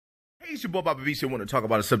It's your boy Bobby V. I want to talk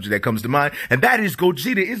about a subject that comes to mind, and that is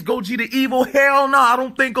Gogeta. Is Gogeta evil? Hell no, I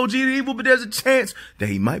don't think Gogeta evil, but there's a chance that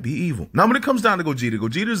he might be evil. Now, when it comes down to Gogeta,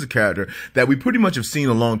 Gogeta is a character that we pretty much have seen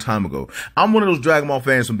a long time ago. I'm one of those Dragon Ball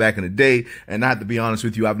fans from back in the day, and I have to be honest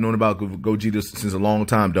with you, I've known about Gogeta since a long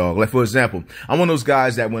time, dog. Like, for example, I'm one of those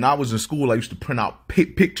guys that when I was in school, I used to print out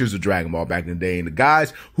pictures of Dragon Ball back in the day, and the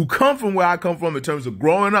guys who come from where I come from in terms of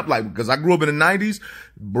growing up, like, because I grew up in the 90s,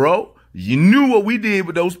 bro, you knew what we did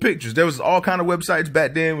with those pictures. There was all kind of websites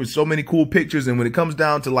back then with so many cool pictures. And when it comes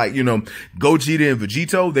down to, like, you know, Gogeta and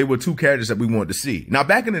Vegito, they were two characters that we wanted to see. Now,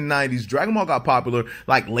 back in the 90s, Dragon Ball got popular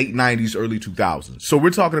like late 90s, early 2000s. So we're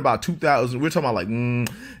talking about 2000. We're talking about like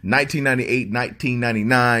 1998,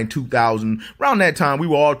 1999, 2000. Around that time, we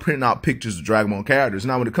were all printing out pictures of Dragon Ball characters.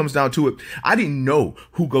 Now, when it comes down to it, I didn't know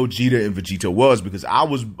who Gogeta and Vegito was because I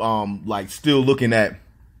was like still looking at,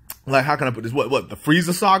 like, how can I put this? What, the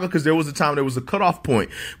Frieza saga? Because there was a time there was a cutoff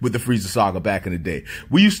point with the Frieza saga back in the day.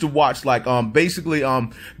 We used to watch, like, basically,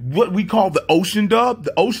 what we call the Ocean Dub.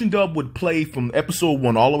 The Ocean Dub would play from episode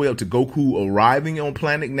 1 all the way up to Goku arriving on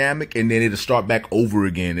planet Namek, and then it'll start back over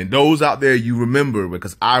again. And those out there, you remember,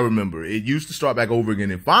 because I remember, it used to start back over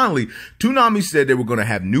again. And finally, Toonami said they were going to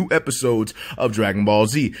have new episodes of Dragon Ball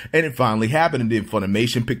Z. And it finally happened, and then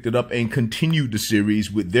Funimation picked it up and continued the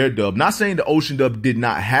series with their dub. Not saying the Ocean Dub did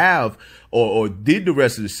not have or did the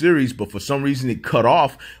rest of the series, but for some reason it cut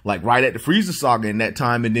off like right at the Frieza saga in that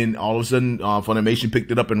time, and then all of a sudden Funimation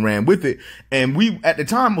picked it up and ran with it. And we at the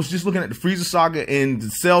time was just looking at the Frieza saga and the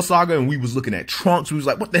Cell saga, and we was looking at Trunks. We was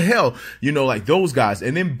like, what the hell, you know, like those guys.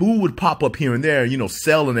 And then Boo would pop up here and there, you know,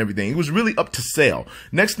 Cell and everything. It was really up to Cell.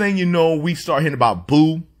 Next thing you know, we start hearing about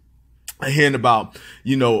Boo, hearing about,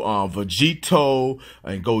 you know, Vegito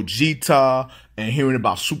and Gogeta, and hearing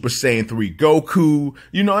about Super Saiyan 3 Goku,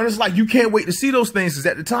 you know, and it's like, you can't wait to see those things, because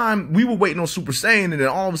at the time, we were waiting on Super Saiyan, and then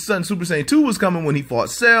all of a sudden, Super Saiyan 2 was coming when he fought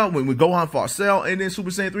Cell, when Gohan fought Cell, and then Super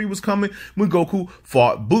Saiyan 3 was coming when Goku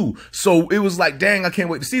fought Boo. So it was like, dang, I can't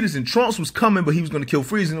wait to see this, and Trunks was coming, but he was going to kill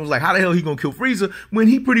Frieza, and it was like, how the hell he going to kill Frieza when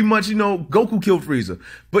he pretty much, you know, Goku killed Frieza?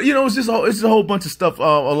 But, you know, it's just a whole bunch of stuff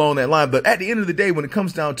along that line. But at the end of the day, when it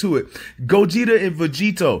comes down to it, Gogeta and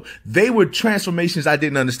Vegito, they were transformations I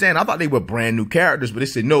didn't understand. I thought they were brand new characters, but they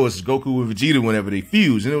said, no, it's Goku and Vegeta whenever they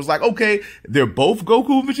fuse. And it was like, okay, they're both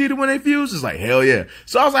Goku and Vegeta when they fuse? It's like, hell yeah.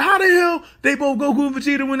 So I was like, how the hell they both Goku and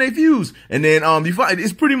Vegeta when they fuse? And then you find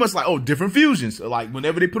it's pretty much like, oh, different fusions. Like,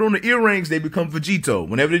 whenever they put on the earrings, they become Vegito.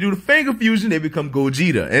 Whenever they do the finger fusion, they become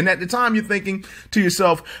Gogeta. And at the time, you're thinking to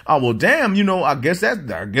yourself, oh, well, damn, you know, I guess that's,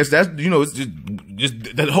 you know, it's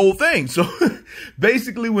just that whole thing. So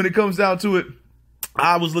basically, when it comes down to it,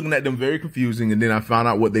 I was looking at them very confusing, and then I found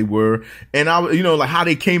out what they were, and you know, like how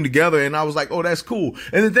they came together, and I was like, oh, that's cool.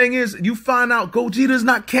 And the thing is, you find out Gogeta's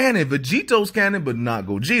not canon, Vegito's canon, but not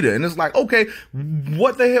Gogeta. And it's like, okay,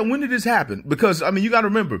 what the hell, when did this happen? Because, I mean, you gotta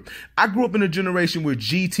remember, I grew up in a generation where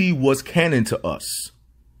GT was canon to us.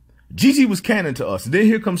 GT was canon to us. And then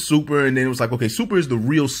here comes Super, and then it was like, okay, Super is the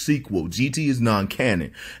real sequel. GT is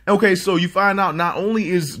non-canon. Okay, so you find out not only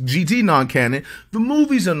is GT non-canon, the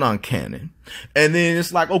movies are non-canon. And then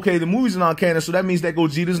it's like, okay, the movies are non-canon, so that means that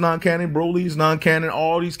Gogeta's non-canon, Broly is non-canon,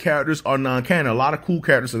 all these characters are non-canon. A lot of cool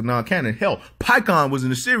characters are non-canon. Hell, Pikkon was in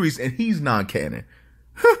the series, and he's non-canon.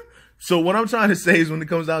 So what I'm trying to say is, when it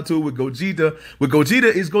comes down to it with Gogeta,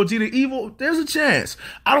 is Gogeta evil? There's a chance.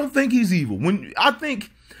 I don't think he's evil.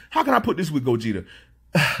 How can I put this with Gogeta?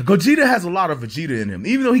 Gogeta has a lot of Vegeta in him.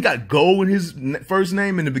 Even though he got Go in his first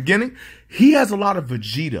name in the beginning, he has a lot of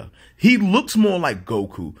Vegeta. He looks more like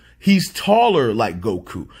Goku. He's taller like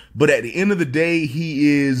Goku. But at the end of the day,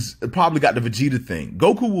 he is probably got the Vegeta thing.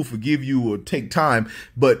 Goku will forgive you or take time,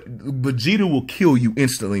 but Vegeta will kill you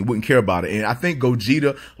instantly, wouldn't care about it. And I think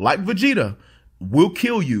Gogeta, like Vegeta, will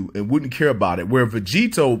kill you and wouldn't care about it. Where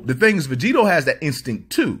Vegito, the thing is, Vegito has that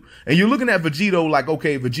instinct too. And you're looking at Vegito like,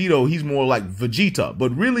 okay, Vegito, he's more like Vegeta. But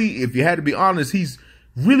really, if you had to be honest, he's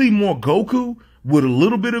really more Goku with a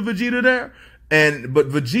little bit of Vegeta there. But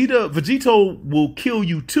Vegito will kill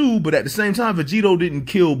you too, but at the same time, Vegito didn't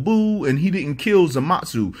kill Boo and he didn't kill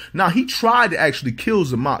Zamasu. Now, he tried to actually kill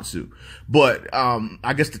Zamasu, but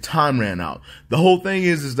I guess the time ran out. The whole thing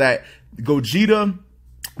is that Gogeta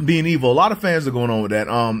being evil, a lot of fans are going on with that.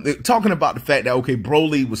 Talking about the fact that, okay,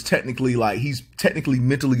 Broly was technically he's technically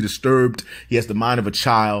mentally disturbed. He has the mind of a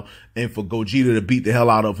child. And for Gogeta to beat the hell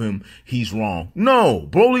out of him, he's wrong. No,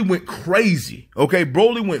 Broly went crazy. Okay,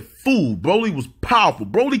 Broly went fool. Broly was powerful.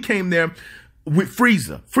 Broly came there with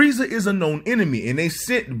Frieza. Frieza is a known enemy, and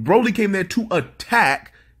Broly came there to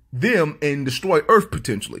attack them and destroy Earth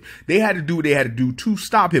potentially. They had to do what they had to do to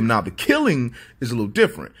stop him. Now, the killing is a little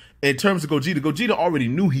different. in terms of Gogeta, Gogeta already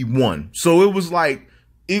knew he won. So it was like,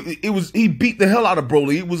 he beat the hell out of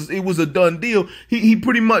Broly. It was a done deal. He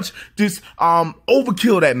pretty much just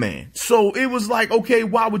overkilled that man. So it was like, okay,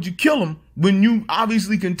 why would you kill him when you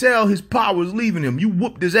obviously can tell his power is leaving him? You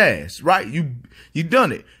whooped his ass, right? You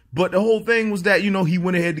done it. But the whole thing was that, you know, he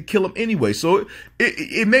went ahead to kill him anyway. So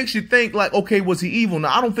it makes you think like, okay, was he evil?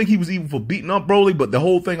 Now, I don't think he was evil for beating up Broly, but the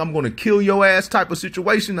whole thing, I'm going to kill your ass type of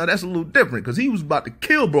situation. Now, that's a little different because he was about to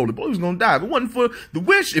kill Broly. Broly was going to die. If it wasn't for the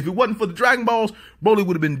wish, if it wasn't for the Dragon Balls, Broly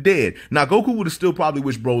would have been dead. Now, Goku would have still probably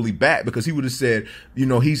wished Broly back because he would have said, you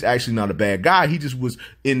know, he's actually not a bad guy. He just was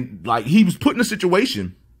he was put in a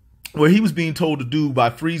situation where he was being told to do by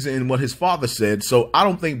Frieza and what his father said. So I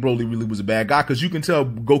don't think Broly really was a bad guy because you can tell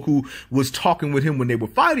Goku was talking with him when they were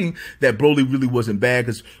fighting that Broly really wasn't bad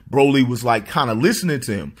because Broly was like kind of listening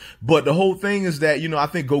to him. But the whole thing is that, you know, I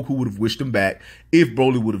think Goku would have wished him back. If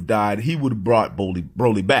Broly would have died, he would have brought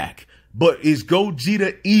Broly back. But is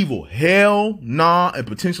Gogeta evil? Hell nah, and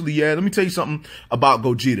potentially yeah. Let me tell you something about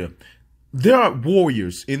Gogeta. There are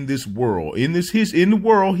warriors in this world, in the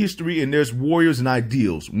world history, and there's warriors and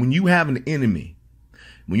ideals. When you have an enemy,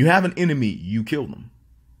 you kill them.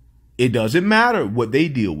 It doesn't matter what they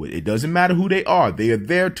deal with. It doesn't matter who they are. They are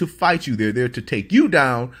there to fight you. They're there to take you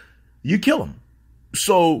down. You kill them.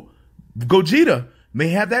 So Gogeta may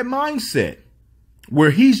have that mindset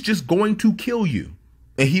where he's just going to kill you.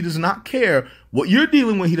 And he does not care what you're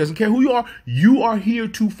dealing with. He doesn't care who you are. You are here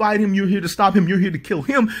to fight him. You're here to stop him. You're here to kill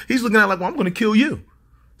him. He's looking at it like, well, I'm going to kill you.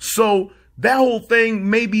 So that whole thing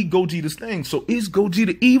may be Gogeta's thing. So is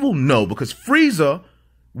Gogeta evil? No, because Frieza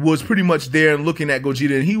was pretty much there and looking at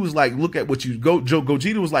Gogeta. And he was like, look at what you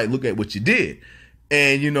Gogeta was like, look at what you did.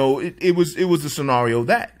 And, you know, it was a scenario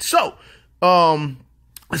that. So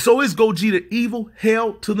is Gogeta evil?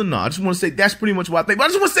 Hell to the no. I just want to say that's pretty much what I think. But I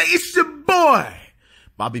just want to say it's your boy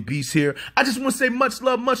Bobby Beast here. I just want to say much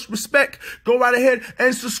love, much respect. Go right ahead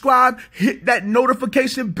and subscribe. Hit that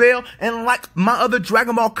notification bell and like my other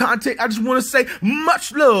Dragon Ball content. I just want to say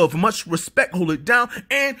much love, much respect. Hold it down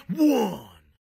and one.